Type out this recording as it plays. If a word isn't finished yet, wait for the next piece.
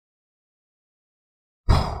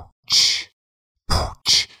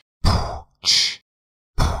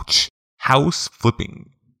House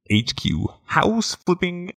Flipping HQ. House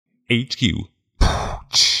Flipping HQ.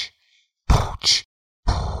 Pooch, pooch,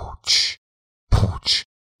 pooch, pooch.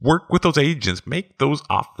 Work with those agents. Make those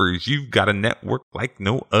offers. You've got a network like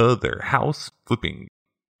no other. House Flipping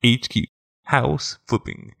HQ. House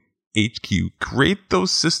Flipping HQ. Create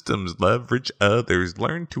those systems. Leverage others.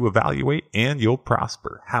 Learn to evaluate and you'll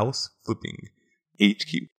prosper. House Flipping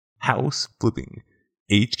HQ. House Flipping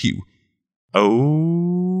HQ.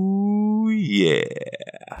 Oh, yeah.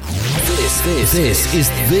 This is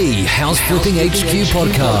the House Flipping HQ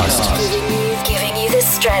podcast. Giving you the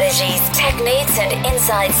strategies, techniques, and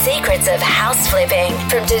inside secrets of house flipping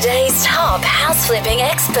from today's top house flipping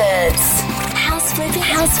experts.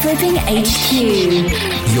 House Flipping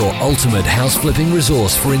HQ. Your ultimate house flipping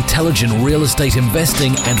resource for intelligent real estate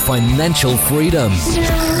investing and financial freedom.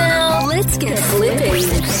 Now let's get flipping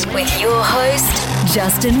with your host,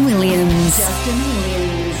 Justin Williams.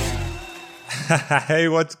 Hey,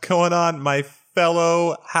 what's going on, my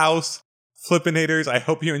fellow house flippinators? I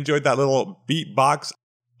hope you enjoyed that little beatbox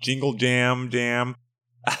jingle jam.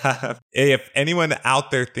 Hey, if anyone out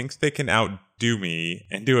there thinks they can outdo me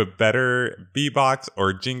and do a better beatbox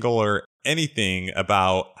or jingle or anything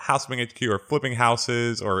about house flipping HQ or flipping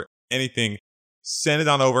houses or anything, send it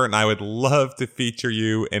on over and I would love to feature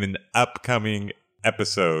you in an upcoming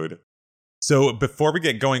episode. So before we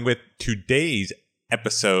get going with today's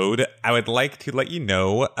episode, I would like to let you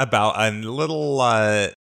know about a little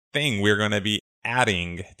thing we're going to be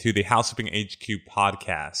adding to the House Flipping HQ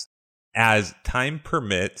podcast. As time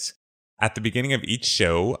permits, at the beginning of each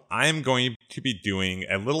show, I'm going to be doing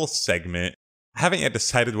a little segment. I haven't yet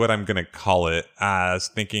decided what I'm going to call it. I was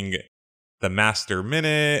thinking the Master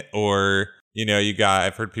Minute, or,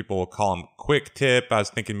 I've heard people call them Quick Tip. I was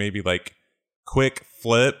thinking maybe like Quick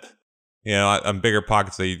Flip. On Bigger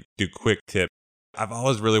Pockets, they do Quick Tip. I've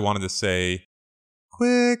always really wanted to say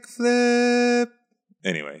Quick Flip.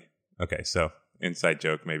 Anyway, okay, so inside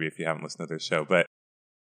joke maybe if you haven't listened to this show. But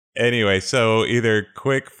anyway, so either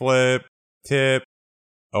Quick Flip, Tip,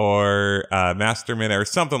 or Master Minute or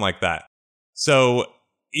something like that. So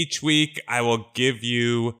each week I will give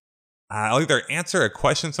you, I'll either answer a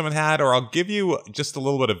question someone had, or I'll give you just a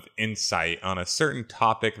little bit of insight on a certain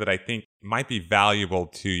topic that I think might be valuable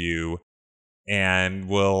to you. And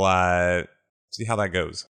we'll see how that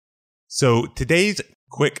goes. So today's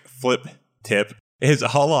quick flip tip is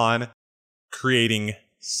all on creating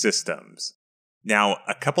systems. Now,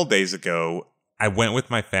 a couple days ago, I went with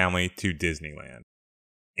my family to Disneyland,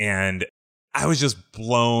 and I was just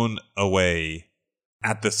blown away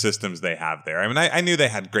at the systems they have there. I mean, I knew they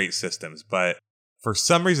had great systems, but for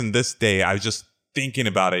some reason this day, I was just thinking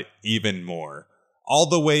about it even more. All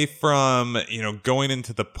the way from, going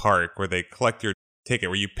into the park where they collect your ticket,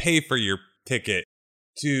 where you pay for your ticket,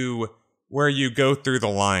 to where you go through the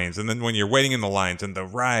lines. And then when you're waiting in the lines and the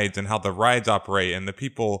rides and how the rides operate and the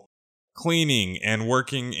people cleaning and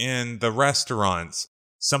working in the restaurants.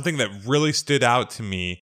 Something that really stood out to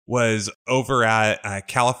me was over at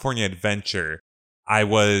California Adventure. I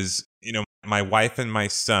was, my wife and my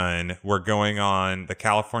son were going on the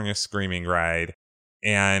California Screaming ride.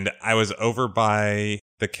 And I was over by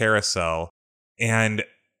the carousel, and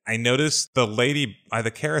I noticed the lady by the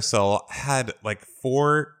carousel had like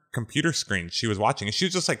 4 computer screens she was watching, and she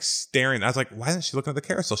was just like staring. I was like, why isn't she looking at the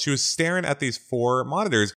carousel? She was staring at these 4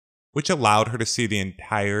 monitors, which allowed her to see the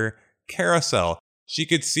entire carousel. She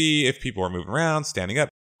could see if people were moving around, standing up.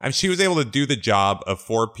 I mean, she was able to do the job of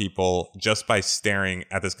 4 people just by staring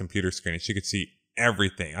at this computer screen, and she could see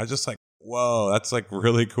everything. I was just like, whoa, that's like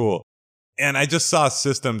really cool. And I just saw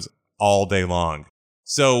systems all day long.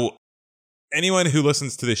 So anyone who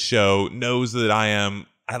listens to this show knows that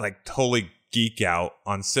I like totally geek out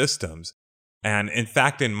on systems. And in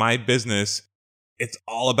fact, in my business, it's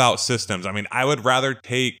all about systems. I mean, I would rather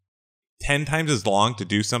take 10 times as long to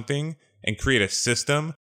do something and create a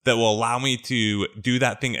system that will allow me to do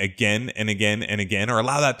that thing again and again and again, or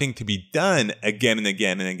allow that thing to be done again and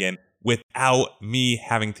again and again without me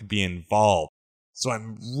having to be involved. So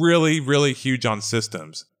I'm really, really huge on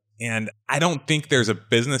systems. And I don't think there's a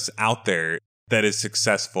business out there that is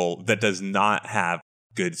successful that does not have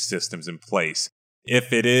good systems in place.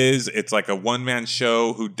 If it is, it's like a one-man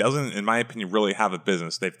show who doesn't, in my opinion, really have a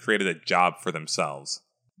business. They've created a job for themselves.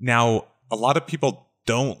 Now, a lot of people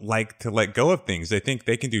don't like to let go of things. They think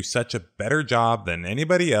they can do such a better job than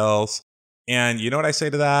anybody else. And you know what I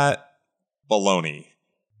say to that? Baloney.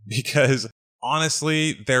 Because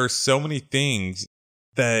honestly, there are so many things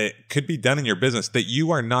that could be done in your business that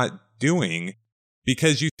you are not doing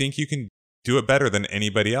because you think you can do it better than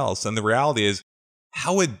anybody else. And the reality is,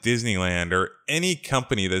 how would Disneyland or any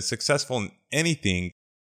company that's successful in anything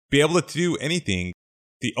be able to do anything?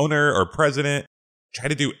 The owner or president try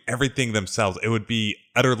to do everything themselves. It would be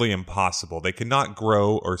utterly impossible. They could not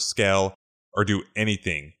grow or scale or do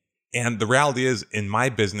anything. And the reality is, in my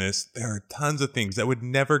business, there are tons of things that would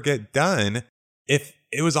never get done if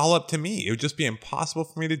it was all up to me. It would just be impossible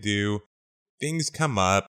for me to do. Things come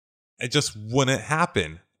up. It just wouldn't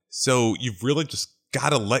happen. So you've really just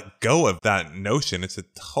got to let go of that notion. It's a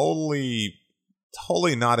totally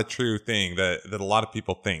not a true thing that a lot of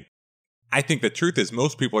people think. I think the truth is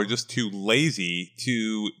most people are just too lazy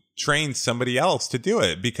to train somebody else to do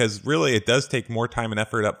it, because really it does take more time and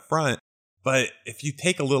effort up front. But if you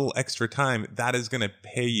take a little extra time, that is going to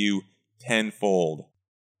pay you tenfold.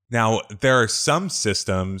 Now, there are some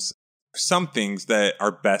systems, some things that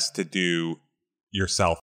are best to do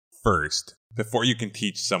yourself first before you can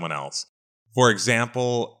teach someone else. For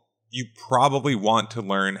example, you probably want to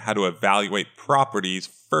learn how to evaluate properties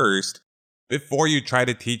first before you try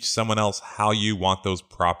to teach someone else how you want those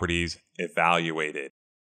properties evaluated.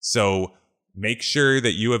 So make sure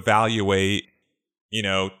that you evaluate,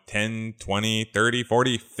 10, 20, 30,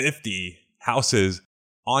 40, 50 houses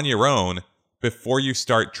on your own before you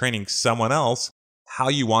start training someone else how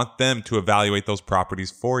you want them to evaluate those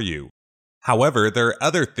properties for you. However, there are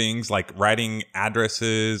other things like writing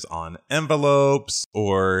addresses on envelopes,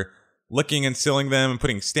 or licking and sealing them and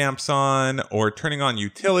putting stamps on, or turning on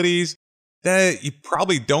utilities that you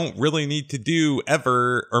probably don't really need to do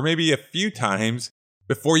ever, or maybe a few times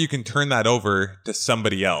before you can turn that over to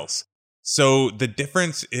somebody else. So the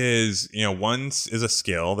difference is, one is a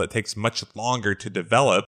skill that takes much longer to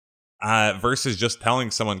develop versus just telling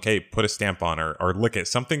someone, okay, put a stamp on or lick it,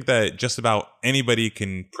 something that just about anybody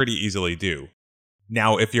can pretty easily do.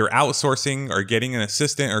 Now, if you're outsourcing or getting an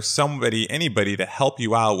assistant or anybody to help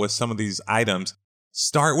you out with some of these items,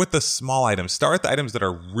 start with the small items. Start with the items that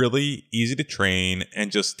are really easy to train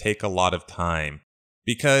and just take a lot of time.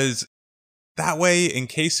 Because that way, in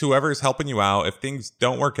case whoever is helping you out, if things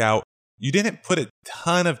don't work out, you didn't put a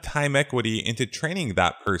ton of time equity into training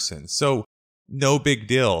that person. So no big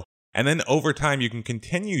deal. And then over time, you can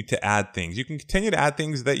continue to add things. You can continue to add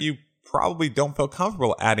things that you probably don't feel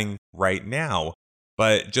comfortable adding right now.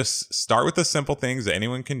 But just start with the simple things that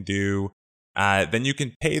anyone can do. Then you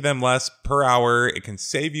can pay them less per hour. It can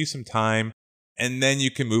save you some time. And then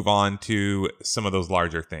you can move on to some of those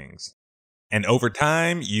larger things. And over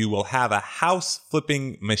time, you will have a house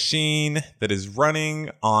flipping machine that is running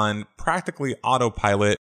on practically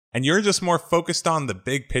autopilot. And you're just more focused on the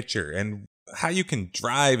big picture and how you can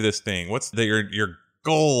drive this thing. What's your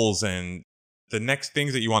goals and the next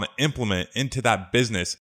things that you want to implement into that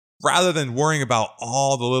business, rather than worrying about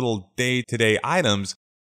all the little day-to-day items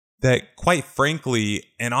that, quite frankly,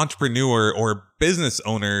 an entrepreneur or business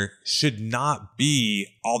owner should not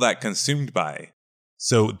be all that consumed by.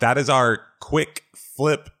 So that is our quick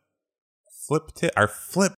flip tip. Our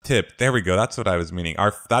flip tip. There we go. That's what I was meaning.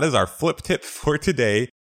 That is our flip tip for today.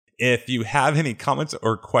 If you have any comments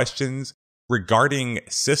or questions regarding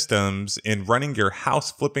systems in running your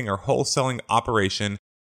house flipping or wholesaling operation,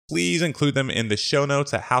 please include them in the show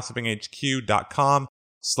notes at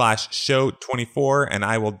houseflippinghq.com/show24, and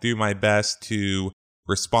I will do my best to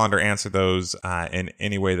respond or answer those in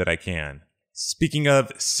any way that I can. Speaking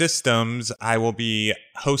of systems, I will be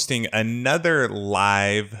hosting another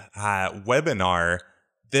live webinar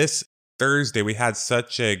this Thursday. We had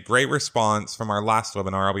such a great response from our last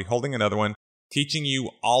webinar. I'll be holding another one, teaching you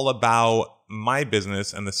all about my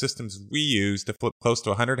business and the systems we use to flip close to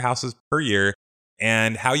 100 houses per year,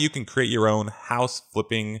 and how you can create your own house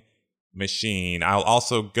flipping machine. I'll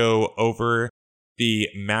also go over the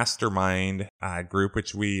mastermind group,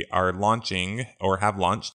 which we are launching or have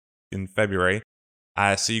launched in February.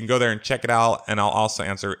 So you can go there and check it out. And I'll also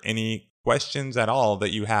answer any questions at all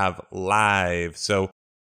that you have live. So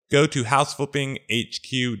go to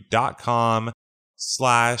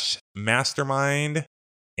houseflippinghq.com/mastermind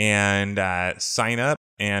and sign up.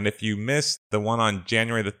 And if you missed the one on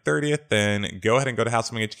January the 30th, then go ahead and go to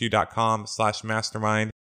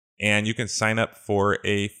houseflippinghq.com/mastermind, and you can sign up for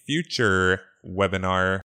a future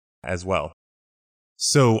webinar as well.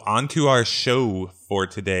 So on to our show for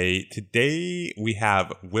today. Today we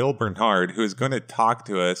have Will Bernard, who is going to talk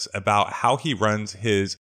to us about how he runs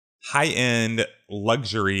his high-end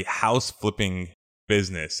luxury house flipping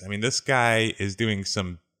business. I mean, this guy is doing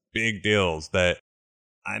some big deals that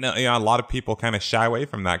I know, a lot of people kind of shy away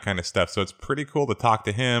from that kind of stuff. So it's pretty cool to talk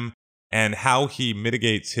to him and how he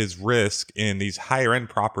mitigates his risk in these higher end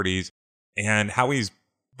properties, and how he's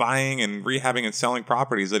buying and rehabbing and selling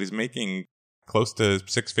properties that he's making close to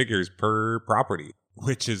 6 figures per property.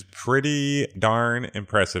 which is pretty darn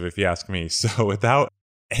impressive if you ask me. So without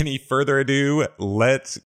any further ado,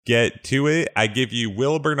 let's get to it. I give you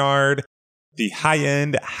Will Bernard, the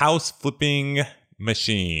high-end house flipping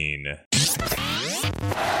machine.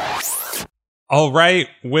 All right,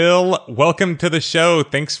 Will, welcome to the show.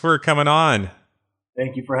 Thanks for coming on.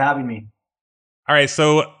 Thank you for having me. All right,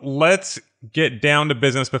 so let's get down to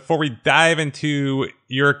business. Before we dive into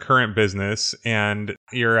your current business and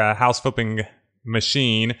your house flipping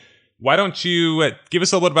machine, why don't you give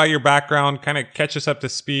us a little bit about your background, kind of catch us up to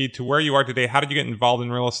speed to where you are today. How did you get involved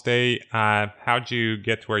in real estate? How'd you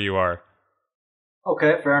get to where you are?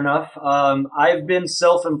 Okay, fair enough. I've been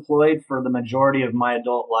self-employed for the majority of my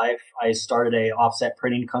adult life. I started a offset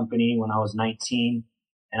printing company when I was 19,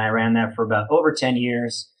 and I ran that for about over 10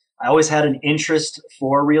 years. I always had an interest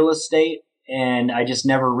for real estate, and I just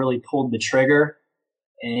never really pulled the trigger.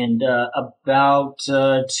 And about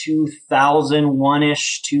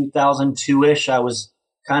 2001-ish, 2002-ish, I was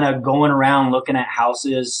kind of going around looking at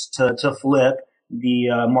houses to flip.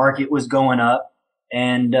 The market was going up,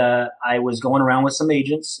 and I was going around with some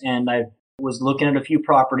agents, and I was looking at a few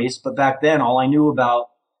properties. But back then, all I knew about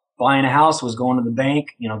buying a house was going to the bank,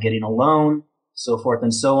 getting a loan, so forth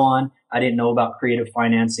and so on. I didn't know about creative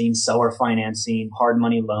financing, seller financing, hard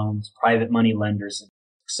money loans, private money lenders, et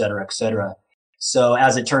cetera, et cetera. So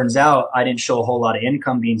as it turns out, I didn't show a whole lot of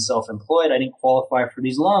income being self-employed. I didn't qualify for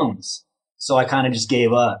these loans. So I kind of just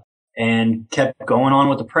gave up and kept going on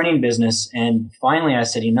with the printing business. And finally I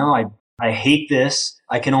said, I hate this.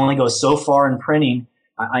 I can only go so far in printing.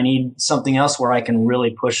 I need something else where I can really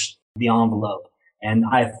push the envelope. And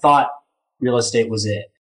I thought real estate was it.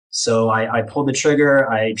 So I pulled the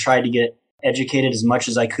trigger. I tried to get educated as much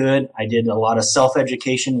as I could. I did a lot of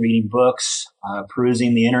self-education, reading books,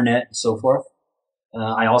 perusing the internet, and so forth.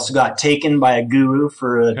 I also got taken by a guru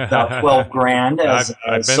for about 12 grand, as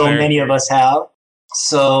so many of us have.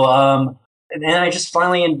 So, and I just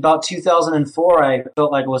finally, in about 2004, I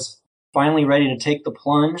felt like I was finally ready to take the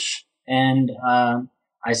plunge. And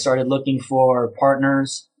I started looking for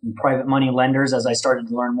partners and private money lenders as I started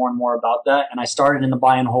to learn more and more about that. And I started in the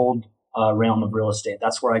buy and hold realm of real estate.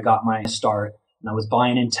 That's where I got my start. And I was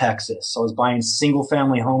buying in Texas. So I was buying single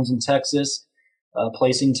family homes in Texas,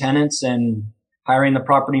 placing tenants and hiring the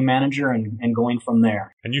property manager and going from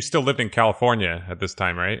there. And you still lived in California at this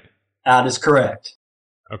time, right? That is correct.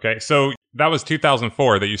 Okay. So that was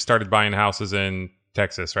 2004 that you started buying houses in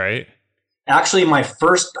Texas, right? Actually, my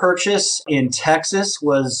first purchase in Texas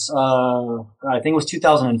was, I think it was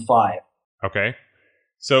 2005. Okay.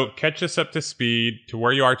 So catch us up to speed to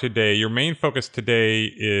where you are today. Your main focus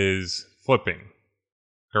today is flipping,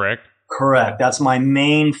 correct? Correct. That's my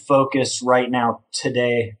main focus right now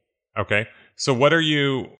today. Okay. So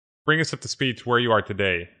bring us up to speed to where you are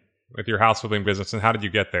today with your house flipping business, and how did you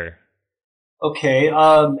get there? Okay.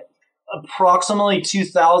 Approximately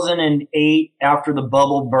 2008, after the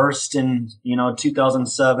bubble burst in,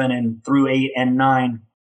 2007 and through 8 and 9,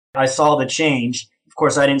 I saw the change. Of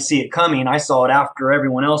course, I didn't see it coming. I saw it after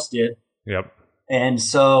everyone else did. Yep. And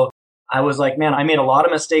so I was like, man, I made a lot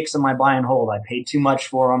of mistakes in my buy and hold. I paid too much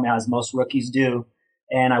for them, as most rookies do.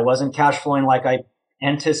 And I wasn't cash flowing like I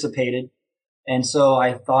anticipated. And so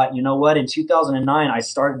I thought, you know what, in 2009, I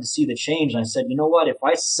started to see the change. And I said, you know what, if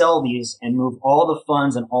I sell these and move all the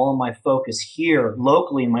funds and all of my focus here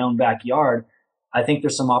locally in my own backyard, I think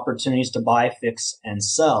there's some opportunities to buy, fix, and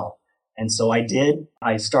sell. And so I did.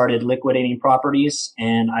 I started liquidating properties,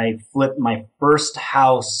 and I flipped my first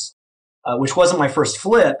house, which wasn't my first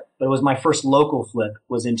flip, but it was my first local flip,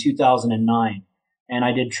 was in 2009. And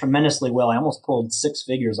I did tremendously well. I almost pulled 6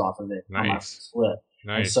 figures off of it on my first flip.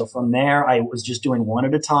 Nice. And so from there, I was just doing 1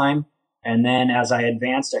 at a time. And then as I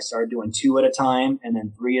advanced, I started doing 2 at a time, and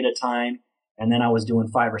then 3 at a time. And then I was doing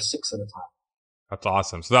 5 or 6 at a time. That's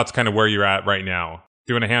awesome. So that's kind of where you're at right now,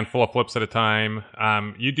 doing a handful of flips at a time.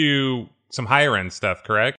 You do some higher end stuff,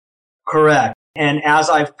 correct? Correct. And as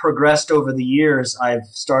I've progressed over the years, I've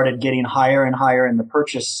started getting higher and higher in the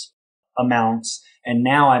purchase amounts. And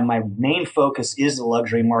now my main focus is the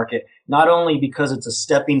luxury market, not only because it's a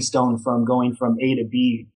stepping stone from going from A to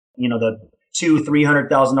B, the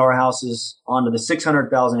 $200,000-$300,000 houses onto the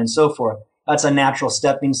 $600,000 and so forth. That's a natural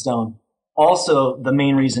stepping stone. Also, the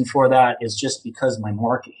main reason for that is just because my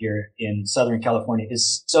market here in Southern California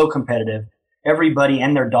is so competitive. Everybody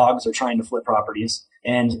and their dogs are trying to flip properties.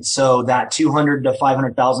 And so that $200,000 to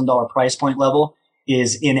 $500,000 price point level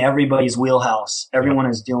is in everybody's wheelhouse. Everyone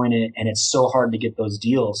is doing it, and it's so hard to get those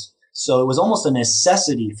deals. So it was almost a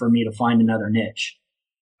necessity for me to find another niche.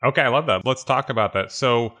 Okay, I love that. Let's talk about that.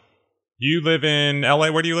 So you live in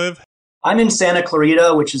LA. Where do you live? I'm in Santa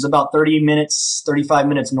Clarita, which is about 35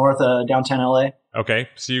 minutes north of downtown LA. Okay.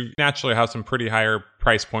 So you naturally have some pretty higher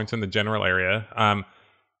price points in the general area.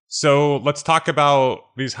 So let's talk about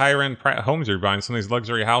these higher end homes you're buying, some of these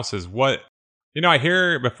luxury houses. I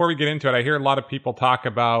hear, before we get into it, I hear a lot of people talk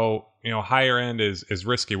about, higher end is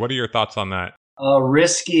risky. What are your thoughts on that?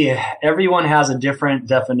 Risky. Everyone has a different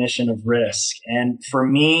definition of risk. And for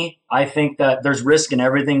me, I think that there's risk in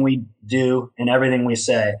everything we do and everything we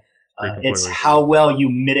say. It's how well you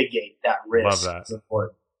mitigate that risk. Love that. Is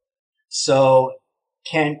important. So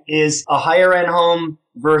is a higher end home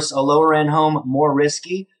versus a lower end home more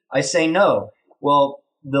risky? I say no. Well,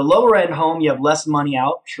 the lower end home, you have less money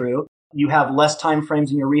out. True. You have less time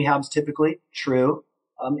frames in your rehabs typically. True.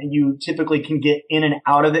 And you typically can get in and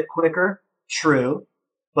out of it quicker. True.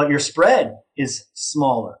 But your spread is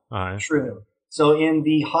smaller. True. So in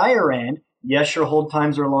the higher end, yes, your hold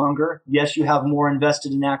times are longer. Yes, you have more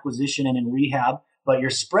invested in acquisition and in rehab, but your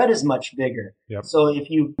spread is much bigger. Yep. So if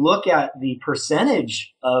you look at the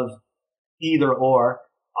percentage of either or,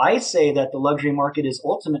 I say that the luxury market is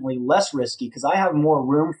ultimately less risky because I have more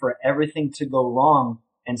room for everything to go wrong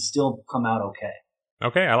and still come out okay.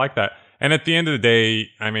 Okay, I like that. And at the end of the day,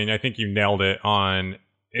 I think you nailed it on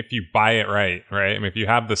if you buy it right? If you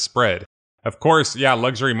have the spread. Of course, yeah,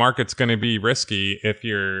 luxury market's going to be risky if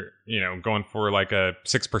you're, going for like a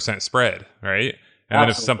 6% spread, right? And then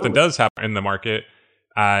if something does happen in the market,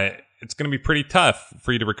 it's going to be pretty tough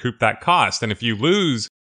for you to recoup that cost. And if you lose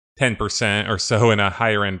 10% or so in a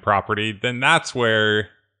higher end property, then that's where,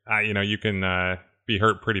 you can be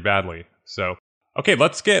hurt pretty badly. So, okay,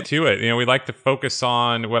 let's get to it. We like to focus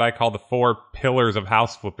on what I call the 4 pillars of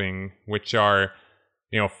house flipping, which are,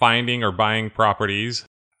 finding or buying properties,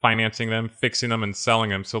 financing them, fixing them, and selling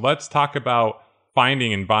them. So let's talk about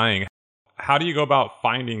finding and buying. How do you go about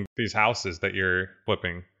finding these houses that you're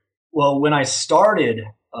flipping? Well, when I started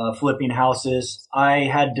flipping houses, I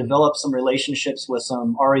had developed some relationships with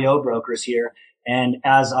some REO brokers here. And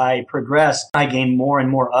as I progressed, I gained more and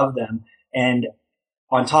more of them. And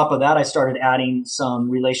on top of that, I started adding some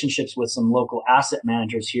relationships with some local asset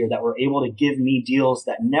managers here that were able to give me deals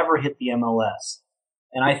that never hit the MLS.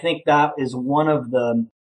 And I think that is one of the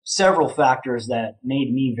several factors that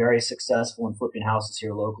made me very successful in flipping houses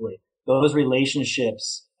here locally. Those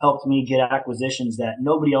relationships helped me get acquisitions that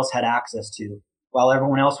nobody else had access to. While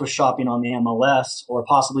everyone else was shopping on the MLS or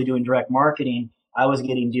possibly doing direct marketing, I was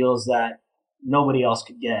getting deals that nobody else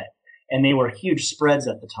could get. And they were huge spreads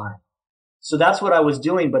at the time. So that's what I was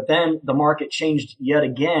doing. But then the market changed yet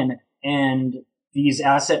again. And these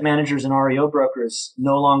asset managers and REO brokers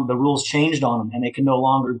the rules changed on them and they can no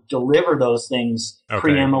longer deliver those things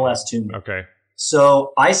pre-MLS to me. Okay.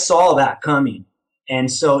 So I saw that coming.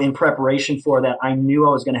 And so in preparation for that, I knew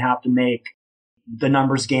I was going to have to make the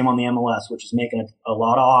numbers game on the MLS, which is making a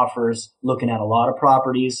lot of offers, looking at a lot of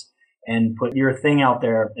properties and put your thing out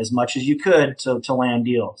there as much as you could to land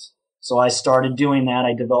deals. So I started doing that.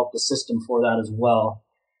 I developed a system for that as well.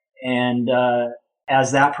 And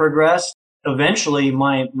as that progressed, eventually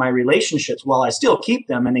my relationships, while I still keep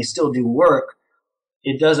them and they still do work,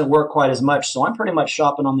 it doesn't work quite as much. So I'm pretty much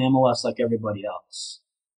shopping on the MLS like everybody else.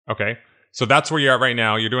 Okay. So that's where you're at right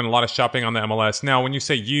now. You're doing a lot of shopping on the MLS. Now, when you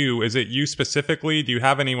say you, is it you specifically? Do you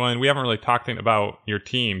have anyone? We haven't really talked about your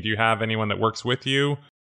team. Do you have anyone that works with you?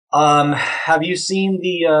 Have you seen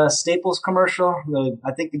the Staples commercial?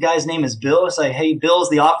 I think the guy's name is Bill. It's like, hey, Bill's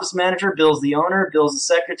the office manager, Bill's the owner, Bill's the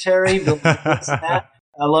secretary, Bill's that.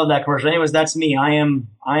 I love that commercial. Anyways, that's me. I am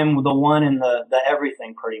the one in the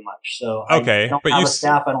everything pretty much. So okay, I don't have a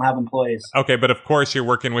staff. I don't have employees. Okay, but of course you're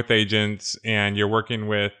working with agents and you're working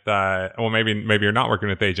with, maybe you're not working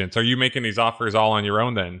with agents. Are you making these offers all on your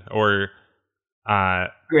own then? Or,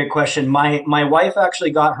 Great question. My wife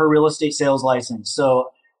actually got her real estate sales license.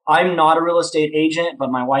 So I'm not a real estate agent,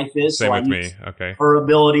 but my wife is. Same so with me. Okay. Her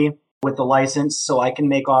ability with the license so I can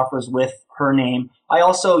make offers with her name. I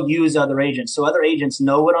also use other agents. So other agents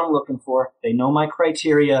know what I'm looking for. They know my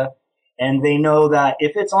criteria and they know that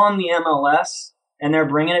if it's on the MLS and they're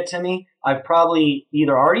bringing it to me, I've probably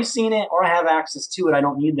either already seen it or I have access to it. I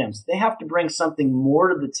don't need them. So they have to bring something more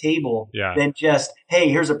to the table than just, hey,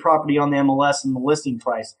 here's a property on the MLS and the listing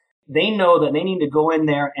price. They know that they need to go in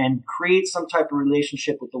there and create some type of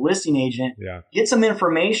relationship with the listing agent, get some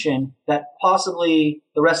information that possibly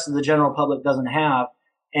the rest of the general public doesn't have,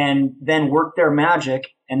 and then work their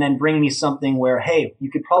magic and then bring me something where, hey, you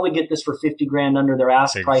could probably get this for $50,000 under their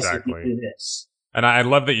ask price if you do this. And I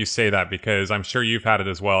love that you say that because I'm sure you've had it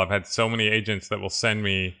as well. I've had so many agents that will send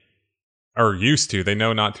me, or used to, they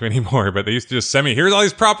know not to anymore, but they used to just send me, here's all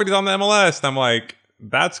these properties on the MLS. And I'm like,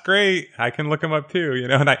 that's great. I can look them up too,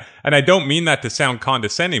 and I don't mean that to sound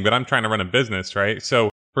condescending, but I'm trying to run a business, right? So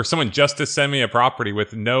for someone just to send me a property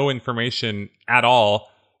with no information at all,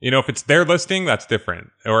 if it's their listing, that's different.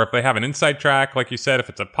 Or if they have an inside track, like you said, if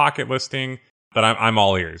it's a pocket listing, then I'm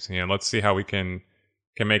all ears. Let's see how we can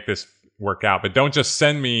make this work out. But don't just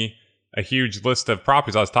send me a huge list of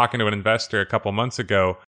properties. I was talking to an investor a couple months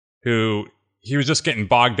ago who he was just getting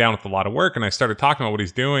bogged down with a lot of work. And I started talking about what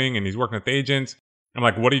he's doing, and he's working with agents. I'm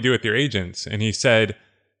like, what do you do with your agents? And he said,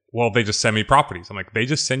 well, they just send me properties. I'm like, they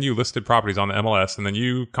just send you listed properties on the MLS, and then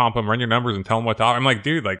you comp them, run your numbers, and tell them what to offer. I'm like,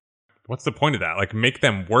 dude, like, what's the point of that? Like, make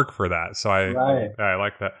them work for that. So I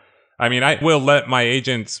like that. I mean, I will let my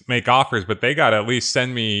agents make offers, but they got to at least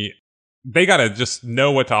they got to just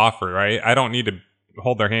know what to offer, right? I don't need to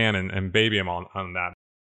hold their hand and baby them on that.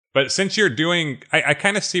 But since you're doing, I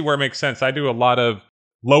kind of see where it makes sense. I do a lot of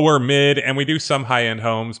lower, mid, and we do some high-end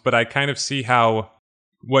homes, but I kind of see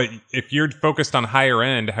if you're focused on higher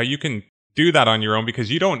end, how you can do that on your own,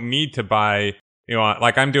 because you don't need to buy,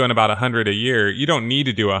 like I'm doing about 100 a year. You don't need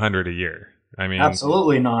to do 100 a year. I mean,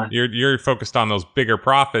 absolutely not. You're focused on those bigger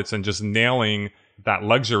profits and just nailing that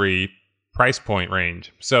luxury price point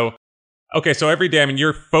range. So, okay, so every day, I mean,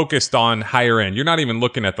 you're focused on higher end. You're not even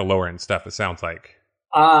looking at the lower end stuff, it sounds like.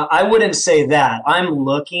 I wouldn't say that. I'm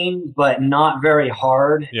looking, but not very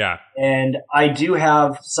hard. Yeah. And I do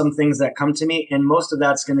have some things that come to me, and most of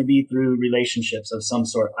that's going to be through relationships of some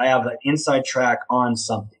sort. I have an inside track on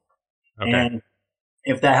something. Okay. And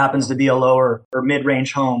if that happens to be a lower or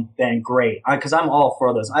mid-range home, then great. Because I'm all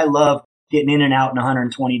for those. I love getting in and out in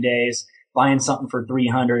 120 days, buying something for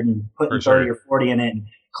 300 and putting 30 or 40 in it, and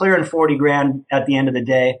clearing 40 grand at the end of the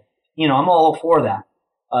day. I'm all for that.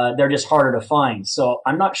 They're just harder to find. So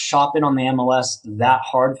I'm not shopping on the MLS that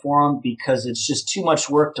hard for them, because it's just too much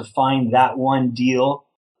work to find that one deal,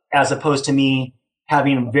 as opposed to me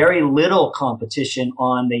having very little competition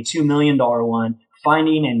on the $2 million one,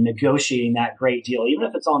 finding and negotiating that great deal. Even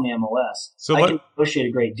if it's on the MLS, so I can negotiate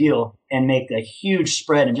a great deal and make a huge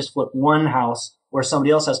spread and just flip one house where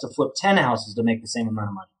somebody else has to flip 10 houses to make the same amount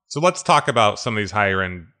of money. So let's talk about some of these higher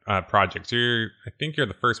end projects. I think you're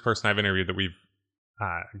the first person I've interviewed that we've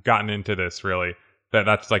gotten into this, really,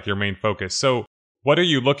 that's like your main focus. So what are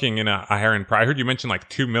you looking in a higher end price? I heard you mention like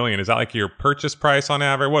 $2 million. Is that like your purchase price on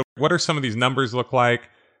average? What are some of these numbers look like?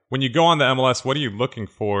 When you go on the MLS, what are you looking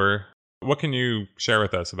for? What can you share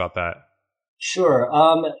with us about that? Sure.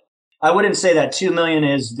 I wouldn't say that 2 million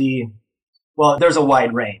is there's a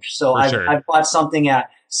wide range. So I've bought something at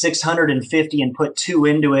 650 and put 2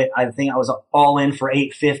 into it. I think I was all in for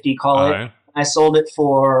 850, call it. I sold it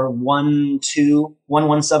for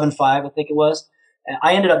 1175, I think it was.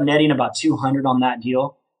 I ended up netting about 200 on that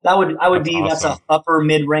deal. That's awesome. That's an upper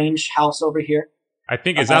mid-range house over here. I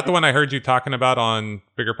think, is that the one I heard you talking about on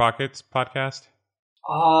Bigger Pockets podcast?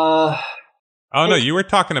 Oh no, you were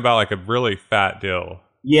talking about like a really fat deal.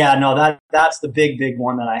 Yeah, no, that's the big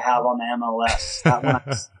one that I have on the MLS. That one,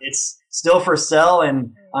 it's still for sale,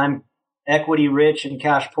 and I'm equity rich and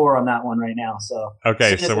cash poor on that one right now. So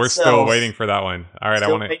okay, so we're still waiting for that one. All right, I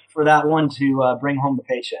want to wait for that one to bring home the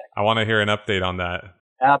paycheck. I want to hear an update on that.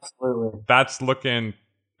 Absolutely. That's looking.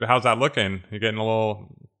 How's that looking? You're getting a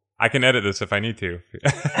little. I can edit this if I need to.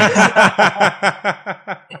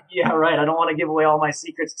 Yeah, right. I don't want to give away all my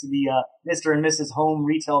secrets to the Mr. and Mrs. Home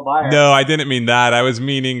retail buyer. No, I didn't mean that. I was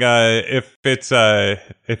meaning if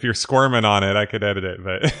you're squirming on it, I could edit it.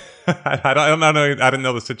 But I don't know. I didn't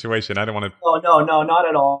know the situation. I didn't want to. Oh no, not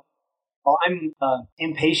at all. I'm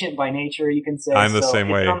impatient by nature, you can say. I'm the same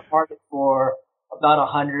way. It's on the market for about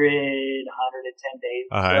 110 days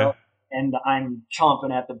or so, and I'm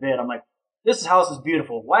chomping at the bit. I'm like, this house is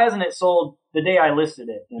beautiful. Why hasn't it sold the day I listed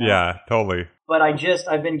it? Yeah, totally. But I've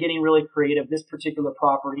been getting really creative. This particular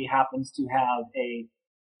property happens to have a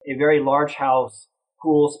very large house,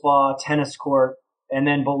 pool, spa, tennis court, and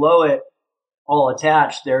then below it, all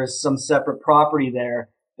attached, there's some separate property there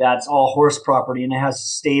that's all horse property, and it has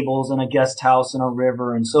stables and a guest house and a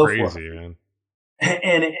river and so forth. Crazy, man.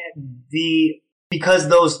 And because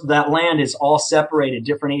that land is all separated,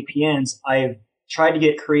 different APNs, I've tried to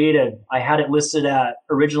get creative. I had it listed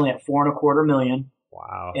originally at $4.25 million.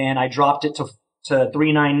 Wow. And I dropped it to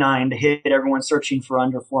 $399 to hit everyone searching for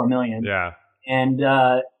under $4 million. Yeah. And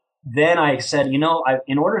then I said, in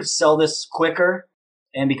order to sell this quicker,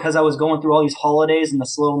 and because I was going through all these holidays and the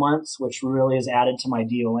slow months, which really has added to my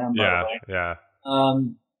DOM, by the way. Yeah.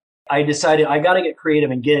 I decided I got to get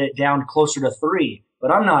creative and get it down closer to 3.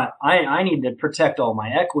 But I'm not. I need to protect all my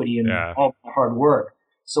equity and all my hard work.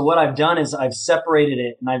 So what I've done is I've separated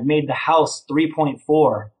it, and I've made the house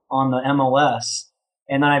 3.4 on the MLS,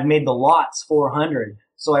 and then I've made the lots 400.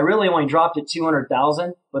 So I really only dropped it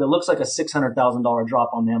 200,000, but it looks like a $600,000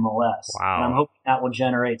 drop on the MLS. Wow. And I'm hoping that will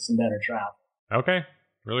generate some better traffic. Okay.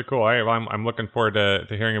 Really cool. All right, well, I'm looking forward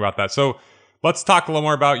to hearing about that. So let's talk a little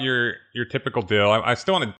more about your typical deal. I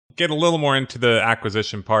still want to get a little more into the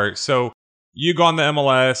acquisition part. So you go on the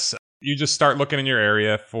MLS, you just start looking in your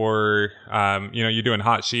area for, you're doing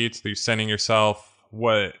hot sheets, you're sending yourself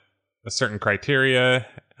a certain criteria,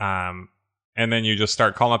 and then you just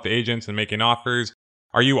start calling up the agents and making offers.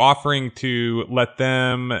 Are you offering to let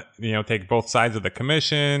them, take both sides of the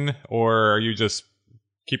commission, or are you just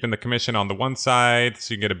keeping the commission on the one side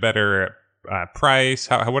so you get a better price?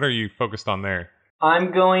 What are you focused on there?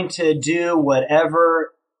 I'm going to do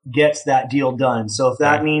whatever gets that deal done. So if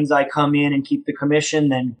that means I come in and keep the commission,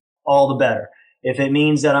 then all the better. If it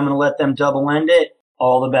means that I'm going to let them double end it,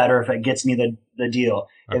 all the better if it gets me the deal.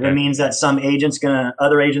 Okay. If it means that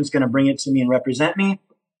other agent's going to bring it to me and represent me,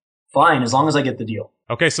 fine, as long as I get the deal.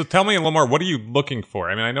 Okay, so tell me a little more. What are you looking for?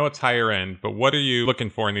 I mean, I know it's higher end, but what are you looking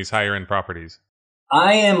for in these higher end properties?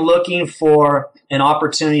 I am looking for an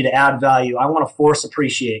opportunity to add value. I want to force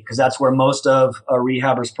appreciate because that's where most of a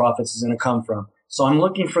rehabber's profits is going to come from. So I'm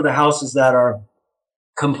looking for the houses that are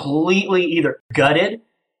completely either gutted.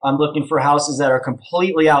 I'm looking for houses that are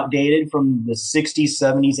completely outdated from the 60s,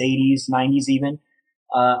 70s, 80s, 90s even.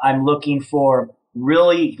 I'm looking for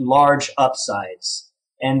really large upsides.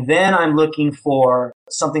 And then I'm looking for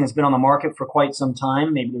something that's been on the market for quite some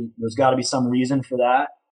time. Maybe there's got to be some reason for that.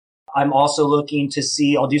 I'm also looking to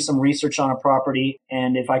see, I'll do some research on a property.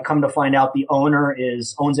 And if I come to find out the owner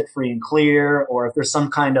owns it free and clear, or if there's some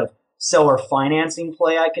kind of seller financing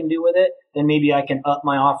play I can do with it, then maybe I can up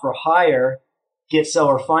my offer higher, get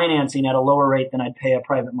seller financing at a lower rate than I'd pay a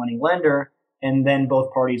private money lender, and then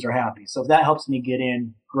both parties are happy. So if that helps me get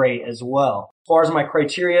in, great as well. As far as my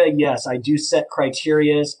criteria, yes, I do set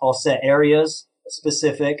criterias. I'll set areas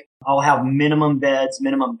specific. I'll have minimum beds,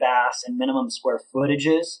 minimum baths, and minimum square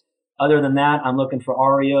footages. Other than that, I'm looking for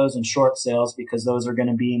REOs and short sales because those are going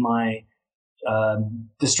to be my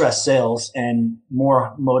distressed sales and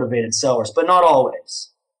more motivated sellers, but not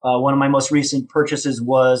always. One of my most recent purchases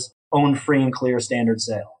was owned free and clear standard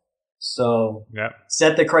sale. So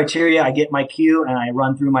set the criteria, I get my queue and I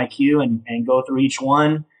run through my queue and go through each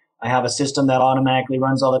one. I have a system that automatically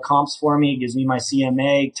runs all the comps for me, gives me my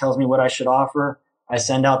CMA, tells me what I should offer. I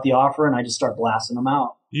send out the offer and I just start blasting them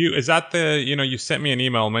out. You sent me an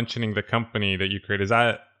email mentioning the company that you created. Is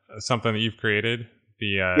that something that you've created?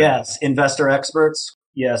 Yes, Investor Experts.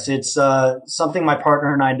 Yes, it's something my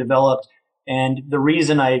partner and I developed. And the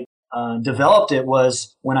reason I developed it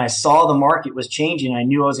was when I saw the market was changing, I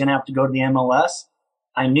knew I was going to have to go to the MLS.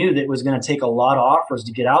 I knew that it was going to take a lot of offers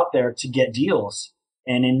to get out there to get deals.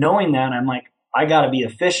 And in knowing that, I'm like, I got to be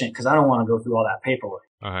efficient because I don't want to go through all that paperwork.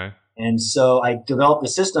 Uh-huh. And so I developed the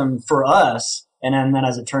system for us. And then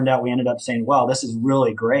as it turned out, we ended up saying, wow, this is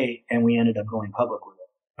really great. And we ended up going public with it.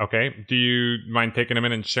 Okay. Do you mind taking a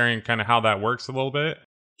minute and sharing kind of how that works a little bit?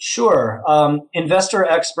 Sure. Investor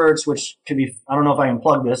Experts, which could be, I don't know if I can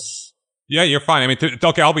plug this. Yeah, you're fine. I mean,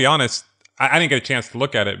 okay, I'll be honest. I didn't get a chance to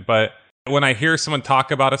look at it, but when I hear someone talk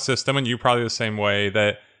about a system, and you probably the same way,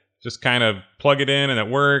 that just kind of plug it in and it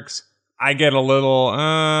works, I get a little,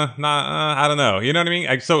 I don't know. You know what I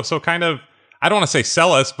mean? So kind of, I don't want to say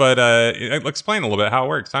sell us, but explain a little bit how it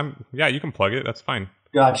works. You can plug it. That's fine.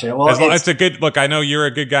 Gotcha. Well, it's a good look. I know you're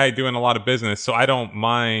a good guy doing a lot of business, so I don't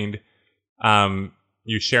mind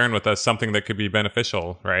you sharing with us something that could be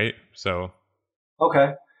beneficial, right? So,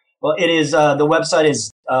 okay. Well, it is the website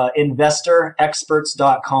is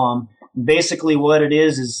investorexperts.com. Basically, what it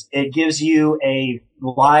is it gives you a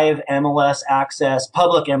live MLS access,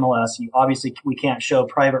 public MLS. Obviously, we can't show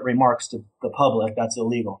private remarks to the public; that's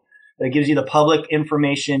illegal. But it gives you the public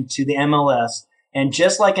information to the MLS. And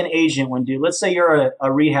just like an agent would do, let's say you're a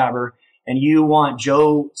rehabber and you want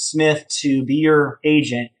Joe Smith to be your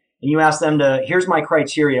agent, and you ask them to, here's my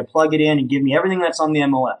criteria, plug it in and give me everything that's on the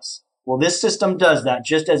MLS. Well, this system does that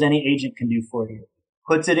just as any agent can do for you.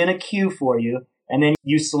 Puts it in a queue for you, and then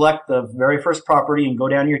you select the very first property and go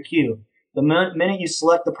down your queue. The minute you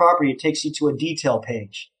select the property, it takes you to a detail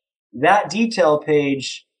page. That detail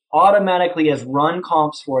page automatically has run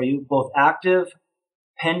comps for you, both active,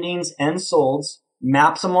 pendings, and solds,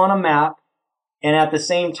 maps them on a map, and at the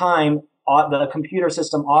same time, the computer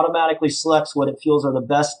system automatically selects what it feels are the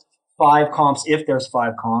best 5 comps, if there's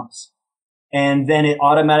 5 comps, and then it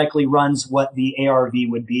automatically runs what the ARV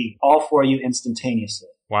would be, all for you instantaneously.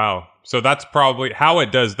 Wow. So that's probably how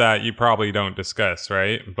it does that. You probably don't discuss,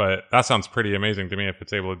 right? But that sounds pretty amazing to me if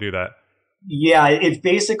it's able to do that. Yeah, it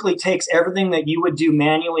basically takes everything that you would do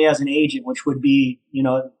manually as an agent, which would be,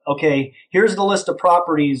 okay, here's the list of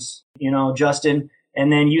properties, Justin.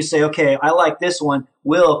 And then you say, okay, I like this one.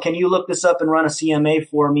 Will, can you look this up and run a CMA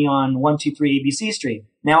for me on 123 ABC Street?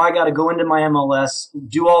 Now I got to go into my MLS,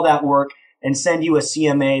 do all that work, and send you a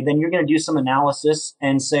CMA. Then you're going to do some analysis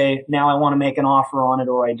and say, now I want to make an offer on it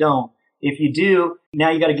or I don't. If you do, now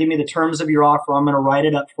you got to give me the terms of your offer. I'm going to write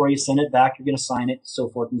it up for you, send it back. You're going to sign it, so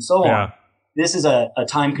forth and so on. This is a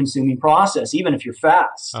time-consuming process, even if you're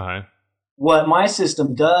fast. Uh-huh. What my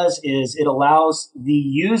system does is it allows the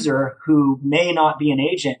user who may not be an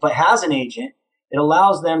agent but has an agent, it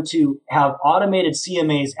allows them to have automated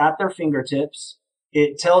CMAs at their fingertips.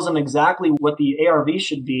 It tells them exactly what the ARV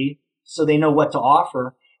should be so they know what to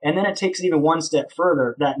offer. And then it takes it even one step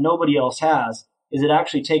further that nobody else has, is it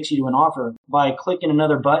actually takes you to an offer. By clicking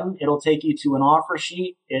another button, it'll take you to an offer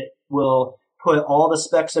sheet. It will put all the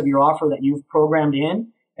specs of your offer that you've programmed in,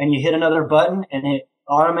 and you hit another button and it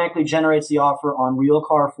automatically generates the offer on Real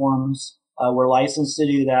Car Forms. We're licensed to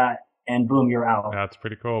do that, and boom, you're out. That's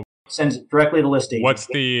pretty cool. Sends it directly to list agent. What's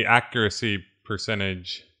the accuracy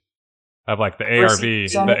percentage of like the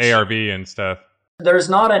ARV and stuff? There's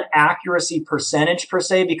not an accuracy percentage per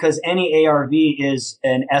se, because any ARV is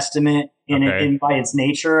an estimate in by its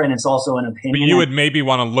nature, and it's also an opinion. But you would maybe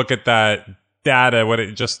want to look at that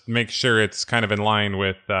data, just make sure it's kind of in line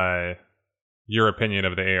with your opinion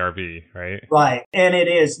of the ARV, right? Right. And it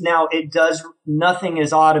is. Now, nothing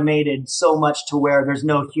is automated so much to where there's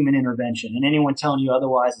no human intervention, and anyone telling you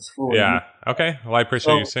otherwise is fooling. Yeah. Okay. Well, I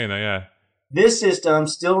appreciate you saying that. Yeah. This system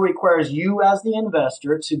still requires you as the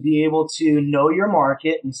investor to be able to know your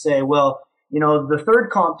market and say, well, the third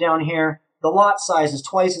comp down here, the lot size is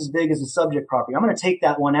twice as big as the subject property. I'm going to take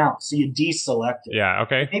that one out. So you deselect it. Yeah.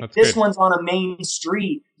 Okay. Maybe this one's on a main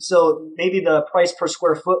street. So maybe the price per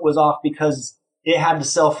square foot was off because it had to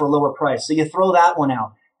sell for a lower price. So you throw that one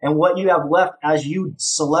out. And what you have left as you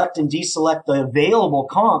select and deselect the available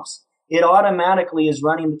comps, it automatically is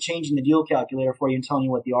changing the deal calculator for you and telling you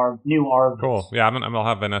what the new ARV is. Cool. Yeah, I'll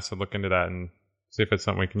have Vanessa look into that and see if it's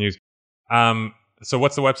something we can use. So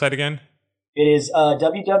what's the website again? It is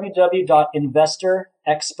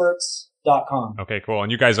www.investorexperts.com. Okay, cool.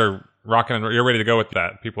 And you guys are rocking and you're ready to go with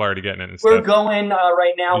that. People are already getting it and We're stuff. going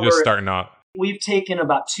right now. You're just starting out. We've taken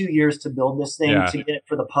about 2 years to build this thing to get it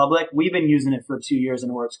for the public. We've been using it for 2 years and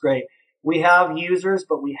it works great. We have users,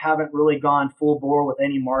 but we haven't really gone full bore with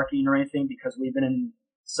any marketing or anything because we've been in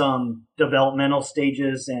some developmental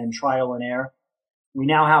stages and trial and error. We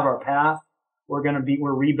now have our path. We're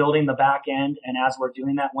rebuilding the back end. And as we're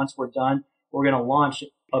doing that, once we're done, we're going to launch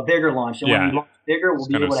a bigger launch. And when we launch bigger, we'll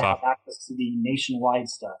be able to have access to the nationwide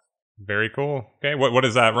stuff. Very cool. Okay. What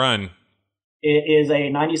does that run? It is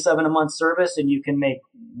a $97 a month service, and you can make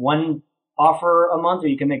one offer a month or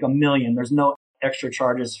you can make 1 million. There's no extra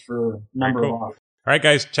charges for number of offers. All right,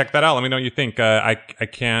 guys, check that out. Let me know what you think. I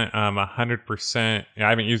can't 100%. I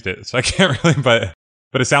haven't used it, so I can't really. But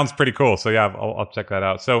it sounds pretty cool. So yeah, I'll check that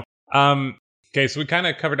out. So okay, so we kind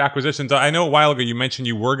of covered acquisitions. I know a while ago you mentioned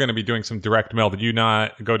you were going to be doing some direct mail. Did you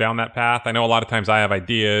not go down that path? I know a lot of times I have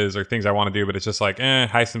ideas or things I want to do, but it's just like,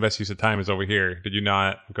 highest and best use of time is over here. Did you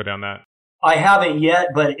not go down that? I haven't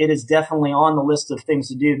yet, but it is definitely on the list of things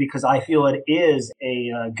to do because I feel it is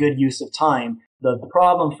a good use of time. The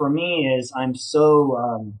problem for me is I'm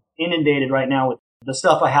so inundated right now with the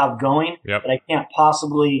stuff I have going that I can't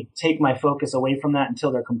possibly take my focus away from that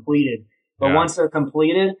until they're completed. But once they're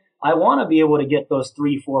completed, I want to be able to get those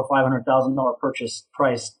 $300,000, $400,000, $500,000 purchase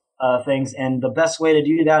price things. And the best way to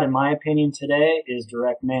do that, in my opinion, today is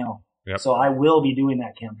direct mail. So I will be doing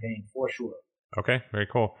that campaign for sure. Okay, very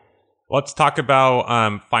cool. Let's talk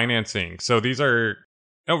about financing. So these are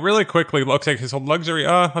really quickly. Looks like his whole luxury.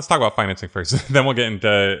 Let's talk about financing first. Then we'll get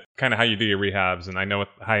into kind of how you do your rehabs. And I know with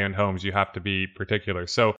high-end homes, you have to be particular.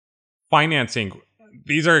 So financing.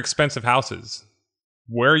 These are expensive houses.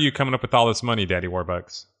 Where are you coming up with all this money, Daddy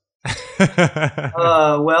Warbucks?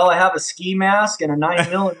 Well, I have a ski mask and a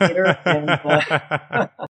 9mm, and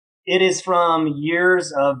it is from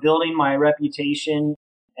years of building my reputation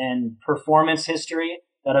and performance history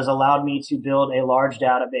that has allowed me to build a large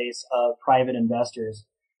database of private investors.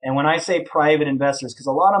 And when I say private investors, because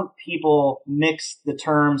a lot of people mix the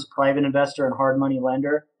terms private investor and hard money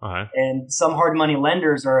lender. And some hard money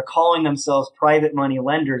lenders are calling themselves private money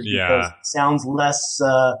lenders because it sounds less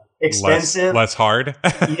expensive. Less hard.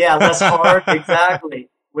 Less hard. Exactly.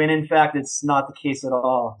 When in fact, it's not the case at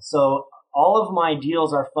all. So all of my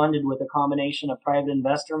deals are funded with a combination of private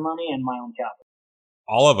investor money and my own capital.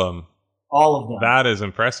 All of them? All of them. That is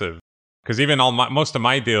impressive. Because even most of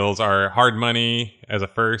my deals are hard money as a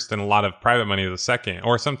first and a lot of private money as a second,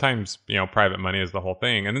 or sometimes, private money is the whole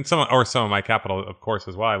thing. And then some of my capital, of course,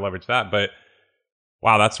 as well. I leverage that. But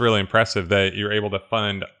wow, that's really impressive that you're able to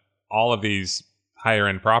fund all of these higher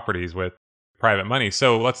end properties with private money.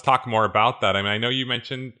 So let's talk more about that. I mean, I know you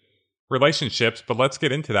mentioned relationships, but let's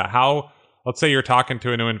get into that. Let's say you're talking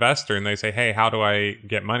to a new investor and they say, hey, how do I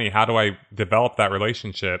get money? How do I develop that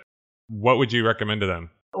relationship? What would you recommend to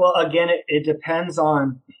them? Well, again, it depends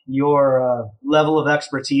on your level of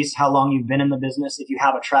expertise, how long you've been in the business, if you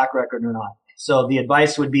have a track record or not. So the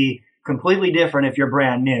advice would be completely different if you're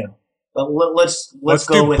brand new. But let's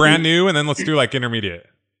go with brand new, and then let's do like intermediate.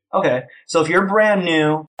 Okay. So if you're brand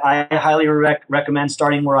new, I highly recommend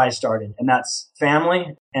starting where I started, and that's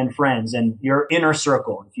family and friends and your inner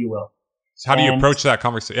circle, if you will. So how do you approach that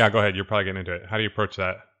conversation? Yeah, go ahead. You're probably getting into it. How do you approach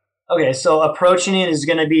that? Okay, so approaching it is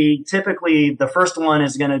going to be typically the first one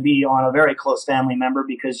is going to be on a very close family member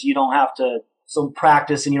because you don't have to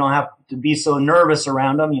practice and you don't have to be so nervous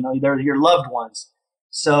around them. They're your loved ones.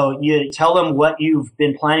 So you tell them what you've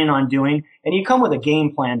been planning on doing, and you come with a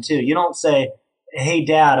game plan too. You don't say, hey,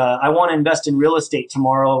 Dad, I want to invest in real estate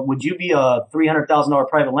tomorrow. Would you be a $300,000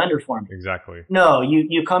 private lender for me? Exactly. No,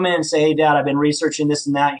 you come in and say, hey, Dad, I've been researching this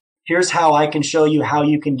and that. Here's how I can show you how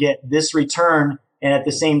you can get this return. And at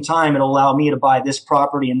the same time, it'll allow me to buy this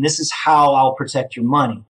property. And this is how I'll protect your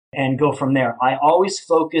money and go from there. I always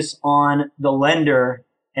focus on the lender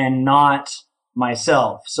and not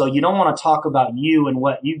myself. So you don't want to talk about you and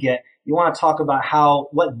what you get. You want to talk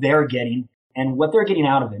about what they're getting and what they're getting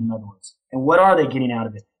out of it, in other words. And what are they getting out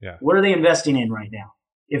of it? Yeah. What are they investing in right now?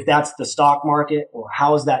 If that's the stock market, or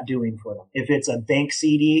how is that doing for them? If it's a bank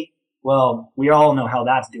CD, well, we all know how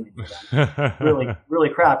that's doing for them. Really, really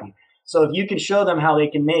crappy. So if you can show them how they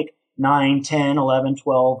can make 9, 10, 11,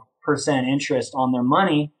 12% interest on their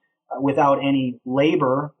money without any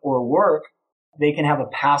labor or work, they can have a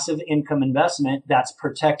passive income investment that's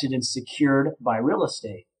protected and secured by real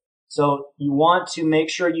estate. So you want to make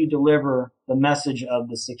sure you deliver the message of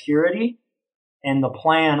the security and the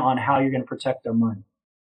plan on how you're going to protect their money.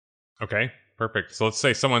 Okay, perfect. So let's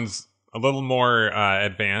say someone's a little more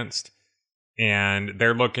advanced and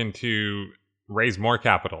they're looking to raise more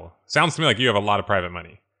capital. Sounds to me like you have a lot of private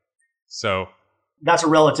money. So that's a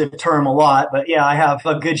relative term, a lot, but yeah, I have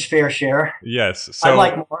a good fair share. Yes. So I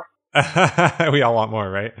like more. We all want more,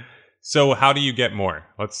 right? So how do you get more?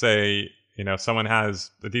 Let's say, someone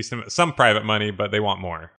has some private money, but they want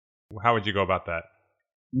more. How would you go about that?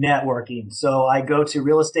 Networking. So I go to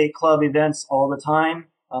real estate club events all the time.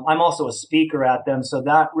 I'm also a speaker at them. So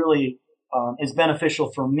that really is beneficial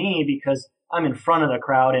for me because I'm in front of the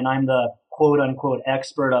crowd and I'm the quote unquote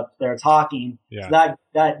expert up there talking. Yeah. So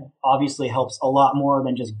that obviously helps a lot more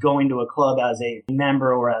than just going to a club as a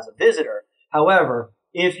member or as a visitor. However,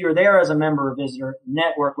 if you're there as a member or visitor,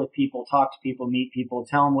 network with people, talk to people, meet people,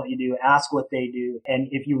 tell them what you do, ask what they do. And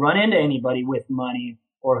if you run into anybody with money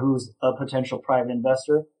or who's a potential private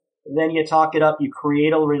investor, then you talk it up, you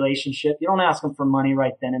create a relationship. You don't ask them for money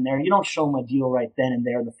right then and there. You don't show them a deal right then and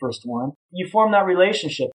there, the first one. You form that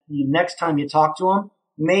relationship. Next time you talk to them,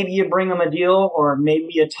 maybe you bring them a deal or maybe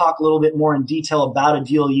you talk a little bit more in detail about a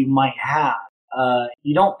deal you might have.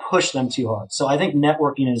 You don't push them too hard. So I think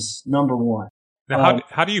networking is number one. Now,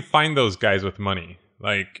 how do you find those guys with money?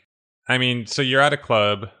 So you're at a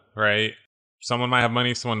club, right? Someone might have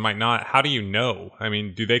money, someone might not. How do you know?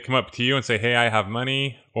 Do they come up to you and say, hey, I have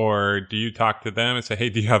money? Or do you talk to them and say, hey,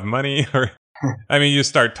 do you have money? Or, you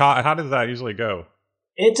start talking. How does that usually go?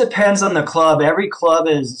 It depends on the club. Every club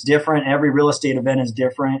is different. Every real estate event is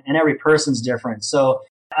different and every person's different. So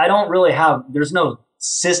I don't really there's no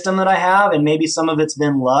system that I have. And maybe some of it's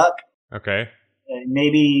been luck. Okay.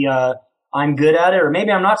 Maybe, I'm good at it or maybe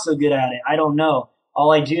I'm not so good at it. I don't know.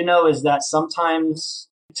 All I do know is that sometimes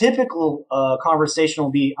typical conversation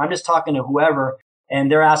will be, I'm just talking to whoever and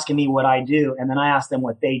they're asking me what I do. And then I ask them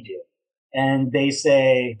what they do. And they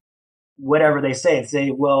say, whatever they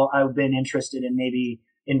say, well, I've been interested in maybe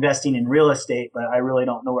investing in real estate, but I really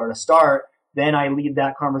don't know where to start. Then I lead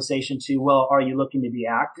that conversation to, well, are you looking to be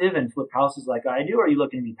active and flip houses like I do? Or are you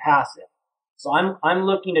looking to be passive? So I'm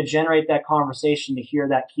looking to generate that conversation to hear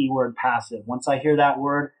that keyword passive. Once I hear that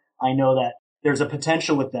word, I know that there's a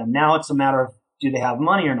potential with them. Now it's a matter of, do they have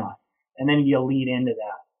money or not? And then you lead into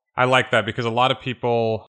that. I like that because a lot of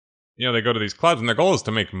people, they go to these clubs and their goal is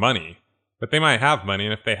to make money, but they might have money.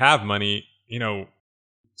 And if they have money,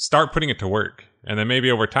 start putting it to work. And then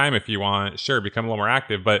maybe over time, if you want, sure, become a little more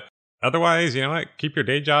active. But Otherwise, you know what? Keep your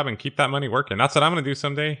day job and keep that money working. That's what I'm going to do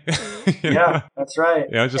someday. Yeah, that's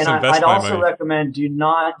right. Just and invest I'd my also money. recommend do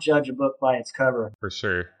not judge a book by its cover. For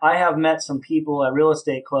sure. I have met some people at real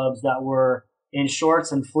estate clubs that were in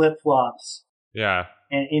shorts and flip-flops. Yeah.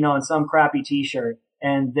 And, in some crappy t-shirt,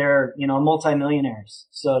 and they're, multimillionaires.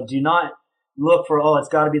 So do not look for, it's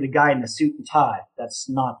got to be the guy in the suit and tie. That's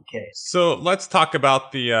not the case. So let's talk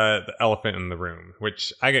about the elephant in the room,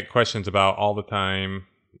 which I get questions about all the time.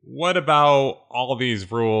 What about all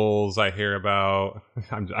these rules I hear about?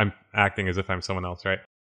 I'm acting as if I'm someone else, right?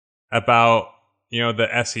 About,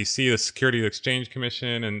 the SEC, the Securities Exchange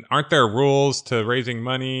Commission, and aren't there rules to raising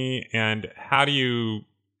money? And how do you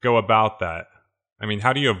go about that? I mean,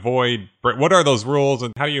 how do you avoid, what are those rules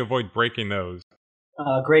and how do you avoid breaking those?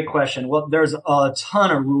 Great question. Well, there's a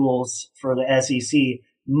ton of rules for the SEC.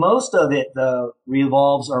 Most of it, though,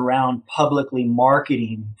 revolves around publicly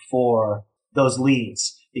marketing for those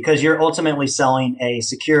leads because you're ultimately selling a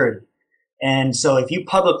security. And so if you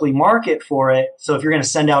publicly market for it, so if you're going to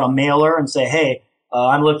send out a mailer and say, hey,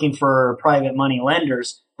 I'm looking for private money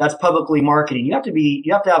lenders, that's publicly marketing. You have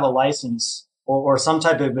to have a license or some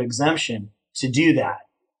type of exemption to do that.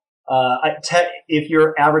 If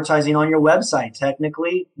you're advertising on your website,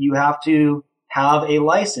 technically, you have to have a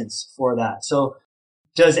license for that. So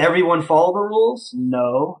does everyone follow the rules?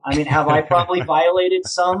 No. I mean, have I probably violated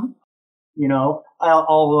some?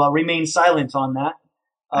 I'll remain silent on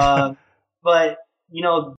that. But,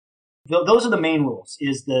 those are the main rules,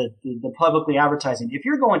 is the publicly advertising. If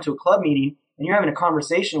you're going to a club meeting and you're having a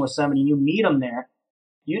conversation with somebody and you meet them there,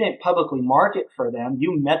 you didn't publicly market for them.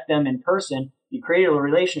 You met them in person. You created a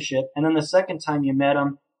relationship. And then the second time you met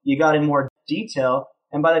them, you got in more detail.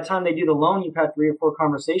 And by the time they do the loan, you've had 3 or 4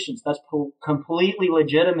 conversations. That's completely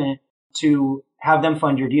legitimate to have them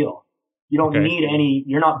fund your deal. You don't need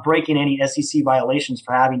you're not breaking any SEC violations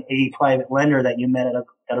for having a private lender that you met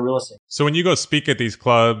at a real estate. So when you go speak at these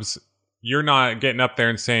clubs, you're not getting up there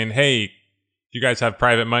and saying, hey, do you guys have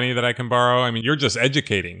private money that I can borrow? I mean, you're just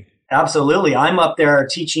educating. Absolutely. I'm up there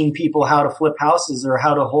teaching people how to flip houses or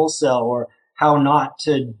how to wholesale or how not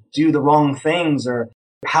to do the wrong things or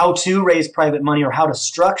how to raise private money or how to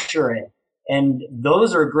structure it. And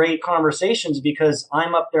those are great conversations because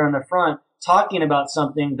I'm up there in the front talking about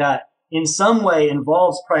something that in some way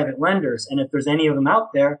involves private lenders. And if there's any of them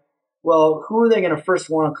out there, well, who are they going to first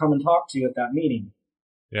want to come and talk to at that meeting?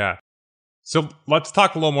 Yeah. So let's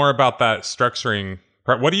talk a little more about that structuring.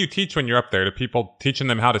 What do you teach when you're up there to people, teaching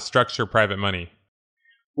them how to structure private money?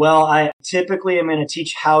 Well, I typically am going to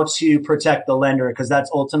teach how to protect the lender because that's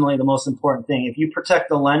ultimately the most important thing. If you protect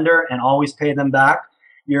the lender and always pay them back,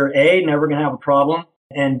 you're A, never going to have a problem.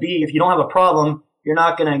 And B, if you don't have a problem, you're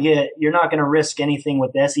not going to risk anything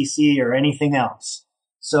with the SEC or anything else.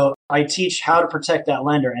 So I teach how to protect that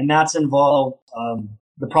lender, and that's involved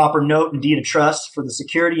the proper note and deed of trust for the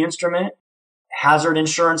security instrument, hazard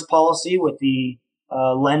insurance policy with the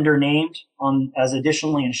lender named on as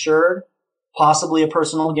additionally insured, possibly a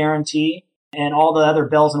personal guarantee, and all the other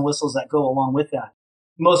bells and whistles that go along with that.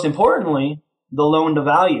 Most importantly, the loan to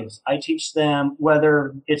values. I teach them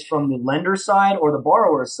whether it's from the lender side or the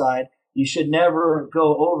borrower side, you should never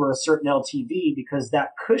go over a certain LTV because that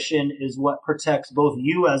cushion is what protects both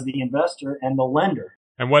you as the investor and the lender.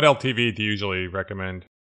 And what LTV do you usually recommend?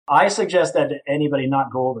 I suggest that anybody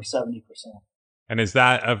not go over 70%. And is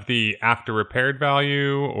that of the after repaired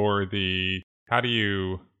value or how do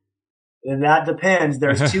you... And that depends.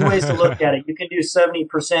 There's 2 ways to look at it. You can do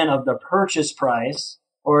 70% of the purchase price,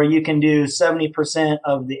 or you can do 70%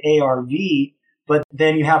 of the ARV, but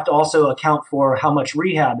then you have to also account for how much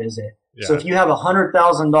rehab is it. Yeah. So if you have a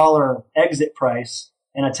 $100,000 exit price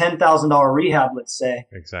and a $10,000 rehab, let's say,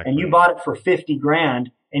 and you bought it for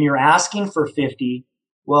 $50,000 and you're asking for 50,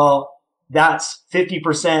 well, that's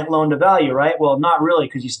 50% loan to value, right? Well, not really,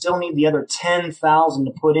 because you still need the other 10,000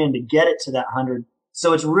 to put in to get it to that 100.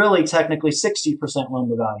 So it's really technically 60% loan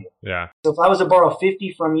to value. Yeah. So if I was to borrow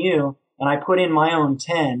 50 from you and I put in my own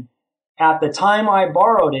 10, at the time I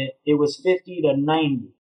borrowed it, it was 50 to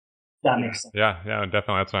 90. That makes sense. Yeah,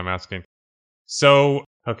 definitely. That's what I'm asking. So,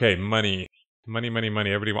 okay, money.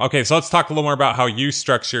 Everybody. Okay, so let's talk a little more about how you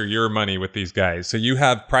structure your money with these guys. So you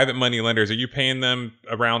have private money lenders. Are you paying them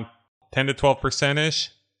around 10 to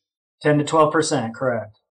 12%-ish? 10 to 12%,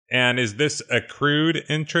 correct. And is this accrued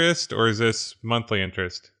interest or is this monthly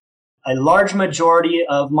interest? A large majority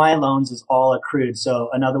of my loans is all accrued. So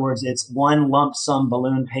in other words, it's one lump sum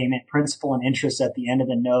balloon payment, principal and interest at the end of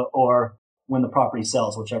the note or when the property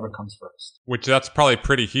sells, whichever comes first. Which that's probably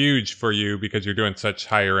pretty huge for you because you're doing such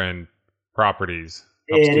higher end properties.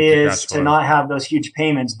 It is to not have those huge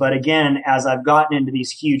payments. But again, as I've gotten into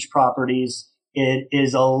these huge properties, it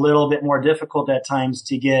is a little bit more difficult at times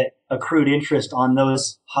to get accrued interest on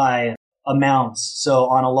those high amounts. So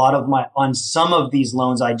on some of these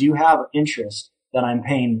loans, I do have interest that I'm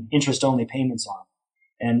paying interest only payments on.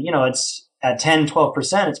 And, it's at 10,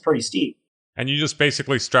 12%, it's pretty steep. And you just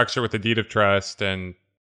basically structure with a deed of trust and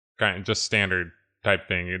kind of just standard type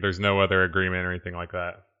thing. There's no other agreement or anything like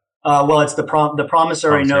that. Well, it's the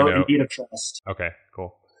promissory note and deed of trust. Okay,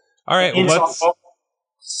 cool. All right.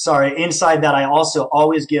 Inside that, I also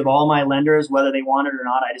always give all my lenders, whether they want it or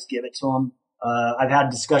not, I just give it to them. I've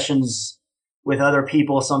had discussions with other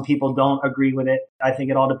people. Some people don't agree with it. I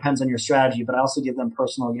think it all depends on your strategy, but I also give them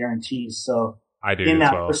personal guarantees. So I do in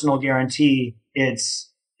that personal guarantee,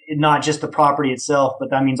 it's not just the property itself,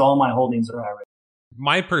 but that means all my holdings are at risk.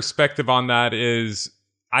 My perspective on that is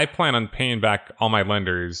I plan on paying back all my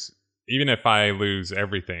lenders, even if I lose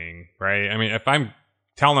everything, right? I mean, if I'm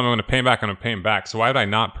telling them I'm going to pay them back, I'm going to pay them back. So why would I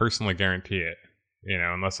not personally guarantee it?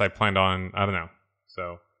 Unless I planned on, I don't know.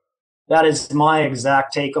 So that is my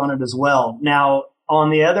exact take on it as well. Now, on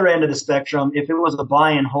the other end of the spectrum, if it was a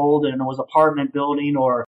buy and hold and it was apartment building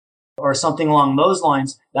or something along those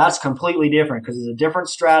lines, that's completely different because it's a different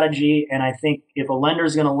strategy. And I think if a lender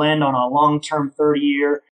is going to lend on a long-term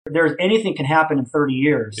 30-year, anything can happen in 30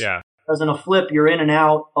 years. Yeah. Because in a flip, you're in and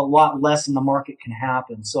out, a lot less in the market can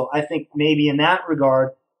happen. So I think maybe in that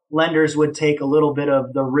regard, lenders would take a little bit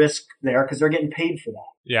of the risk there because they're getting paid for that.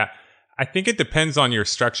 Yeah. I think it depends on your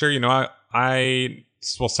structure. I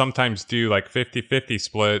will sometimes do like 50-50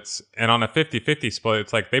 splits. And on a 50-50 split,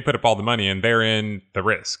 it's like they put up all the money and they're in the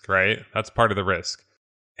risk, right? That's part of the risk.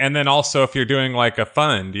 And then also if you're doing like a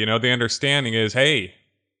fund, the understanding is, hey,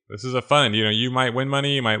 this is a fund. You might win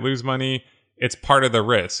money, you might lose money. It's part of the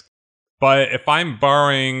risk. But if I'm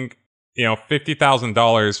borrowing,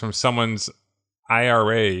 $50,000 from someone's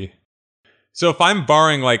IRA, so if I'm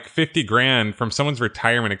borrowing like 50 grand from someone's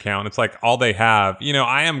retirement account, it's like all they have,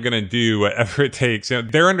 I am going to do whatever it takes.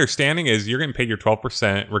 Their understanding is you're getting paid your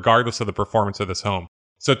 12% regardless of the performance of this home.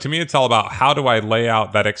 So to me, it's all about how do I lay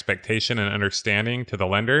out that expectation and understanding to the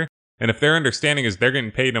lender? And if their understanding is they're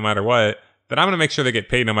getting paid no matter what, then I'm going to make sure they get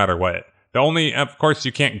paid no matter what. Of course,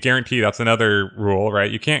 you can't guarantee, that's another rule,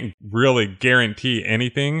 right? You can't really guarantee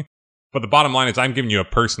anything. But the bottom line is I'm giving you a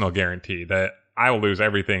personal guarantee that I will lose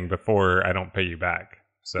everything before I don't pay you back.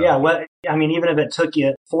 So yeah, even if it took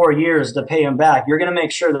you 4 years to pay them back, you're going to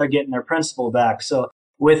make sure they're getting their principal back. So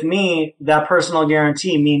with me, that personal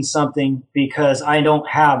guarantee means something because I don't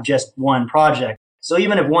have just one project. So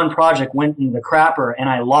even if one project went in the crapper and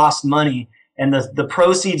I lost money, and the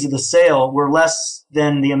proceeds of the sale were less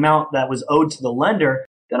than the amount that was owed to the lender,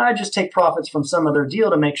 then I just take profits from some other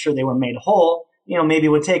deal to make sure they were made whole. Maybe it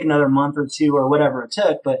would take another month or two or whatever it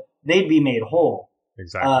took, but they'd be made whole.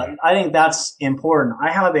 Exactly. I think that's important.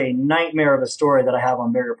 I have a nightmare of a story that I have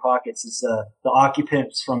on Bigger Pockets. It's the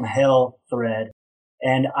Occupants from Hell thread.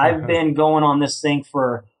 And I've been going on this thing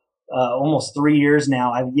for almost 3 years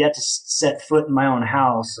now. I've yet to set foot in my own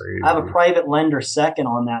house. Crazy. I have a private lender second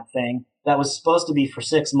on that thing. That was supposed to be for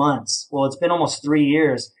 6 months. Well, it's been almost 3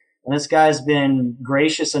 years. And this guy's been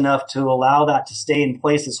gracious enough to allow that to stay in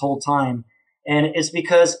place this whole time. And it's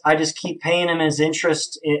because I just keep paying him his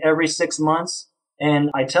interest every 6 months.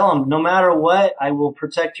 And I tell him, no matter what, I will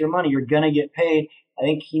protect your money. You're going to get paid. I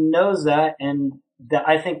think he knows that. And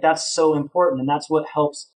I think that's so important. And that's what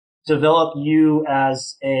helps develop you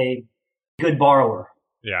as a good borrower.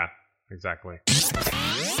 Yeah, exactly.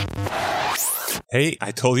 Hey,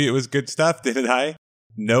 I told you it was good stuff, didn't I?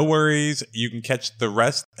 No worries. You can catch the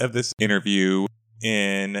rest of this interview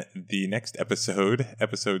in the next episode,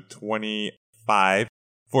 episode 25.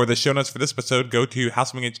 For the show notes for this episode, go to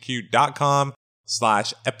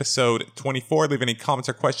houseflippinghq.com/episode 24. Leave any comments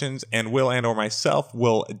or questions, and Will and or myself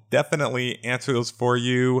will definitely answer those for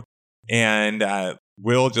you. And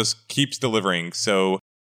Will just keeps delivering. So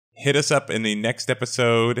hit us up in the next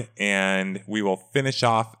episode and we will finish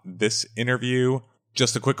off this interview.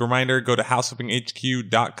 Just a quick reminder, go to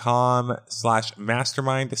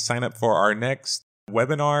houseflippinghq.com/mastermind to sign up for our next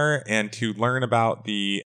webinar and to learn about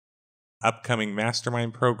the upcoming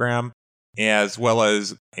mastermind program, as well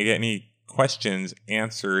as get any questions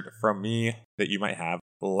answered from me that you might have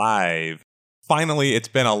live. Finally, it's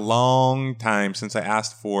been a long time since I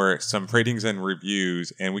asked for some ratings and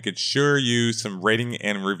reviews, and we could sure use some rating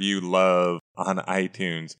and review love on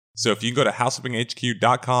iTunes. So if you can go to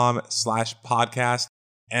houseflippinghq.com/podcast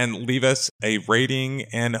and leave us a rating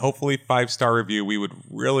and hopefully 5-star review, we would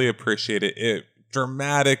really appreciate it. It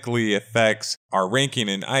dramatically affects our ranking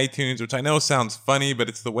in iTunes, which I know sounds funny, but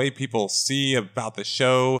it's the way people see about the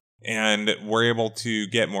show. And we're able to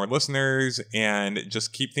get more listeners and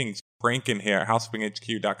just keep things cranking here at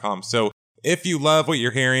houseflippinghq.com. So if you love what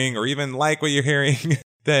you're hearing or even like what you're hearing,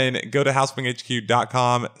 then go to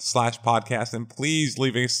houseflippinghq.com/podcast and please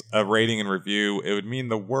leave us a rating and review. It would mean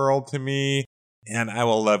the world to me, and I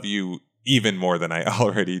will love you even more than I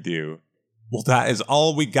already do. Well, that is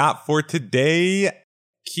all we got for today.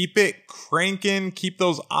 Keep it cranking, keep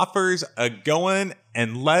those offers going,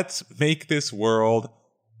 and let's make this world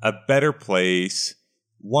a better place,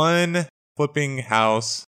 one flipping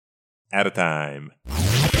house at a time.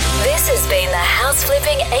 This has been the House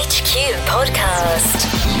Flipping HQ podcast.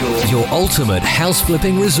 Your ultimate house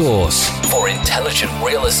flipping resource for intelligent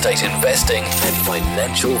real estate investing and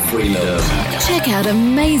financial freedom. Check out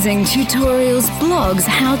amazing tutorials, blogs,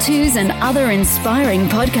 how-tos, and other inspiring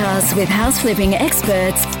podcasts with house flipping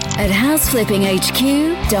experts at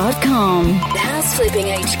houseflippinghq.com.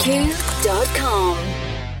 houseflippinghq.com.